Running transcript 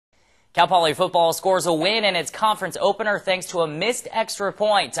Cal Poly football scores a win in its conference opener thanks to a missed extra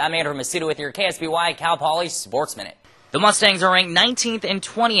point. I'm Andrew Masuda with your KSBY Cal Poly Sports Minute. The Mustangs are ranked 19th and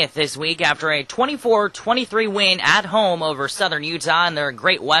 20th this week after a 24-23 win at home over Southern Utah in their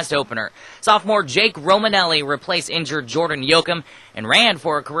Great West opener. Sophomore Jake Romanelli replaced injured Jordan Yoakum and ran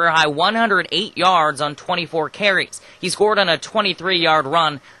for a career-high 108 yards on 24 carries. He scored on a 23-yard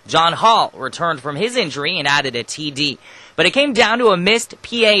run. John Hall returned from his injury and added a TD. But it came down to a missed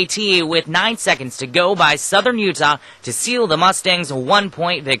PAT with 9 seconds to go by Southern Utah to seal the Mustangs'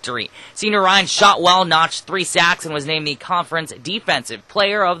 one-point victory. Senior Ryan Shotwell notched 3 sacks and was named the Conference Defensive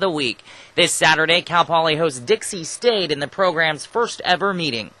Player of the Week. This Saturday, Cal Poly hosts Dixie State in the program's first-ever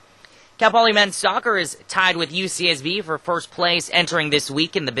meeting. Cal Poly men's soccer is tied with UCSB for first place entering this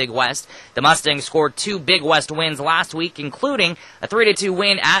week in the Big West. The Mustangs scored 2 Big West wins last week, including a 3-2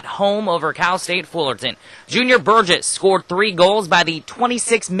 win at home over Cal State Fullerton. Junior Burgess scored 3 goals by the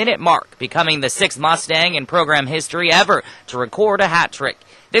 26-minute mark, becoming the 6th Mustang in program history ever to record a hat trick.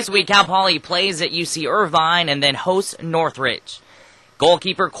 This week, Cal Poly plays at UC Irvine and then hosts Northridge.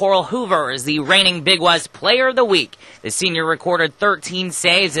 Goalkeeper Coral Hoover is the reigning Big West Player of the Week. The senior recorded 13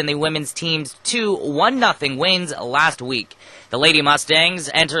 saves in the women's team's 2 1-0 wins last week. The Lady Mustangs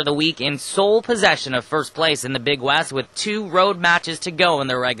enter the week in sole possession of first place in the Big West with 2 road matches to go in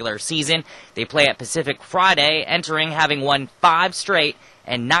the regular season. They play at Pacific Friday, entering having won 5 straight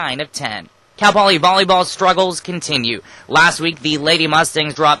and 9 of 10. Cal Poly volleyball struggles continue. Last week, the Lady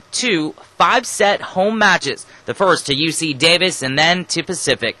Mustangs dropped 2 5-set home matches, the first to UC Davis and then to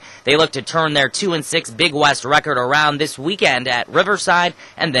Pacific. They look to turn their 2-6 Big West record around this weekend at Riverside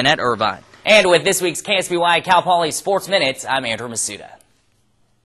and then at Irvine. And with this week's KSBY Cal Poly Sports Minutes, I'm Andrew Masuda.